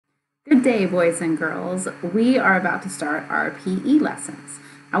Good day, boys and girls. We are about to start our PE lessons.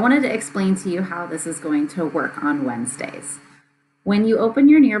 I wanted to explain to you how this is going to work on Wednesdays. When you open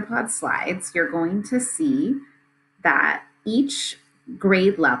your Nearpod slides, you're going to see that each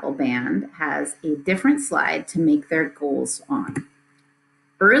grade level band has a different slide to make their goals on.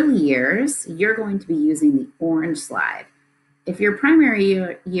 Early years, you're going to be using the orange slide. If you're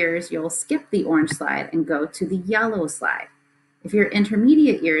primary years, you'll skip the orange slide and go to the yellow slide. If you're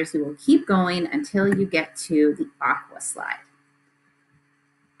intermediate years, you will keep going until you get to the aqua slide.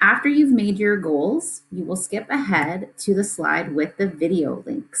 After you've made your goals, you will skip ahead to the slide with the video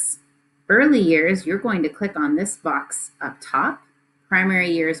links. Early years, you're going to click on this box up top.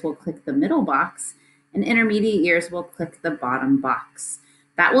 Primary years will click the middle box, and intermediate years will click the bottom box.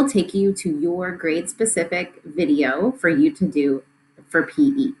 That will take you to your grade-specific video for you to do for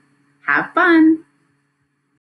PE. Have fun!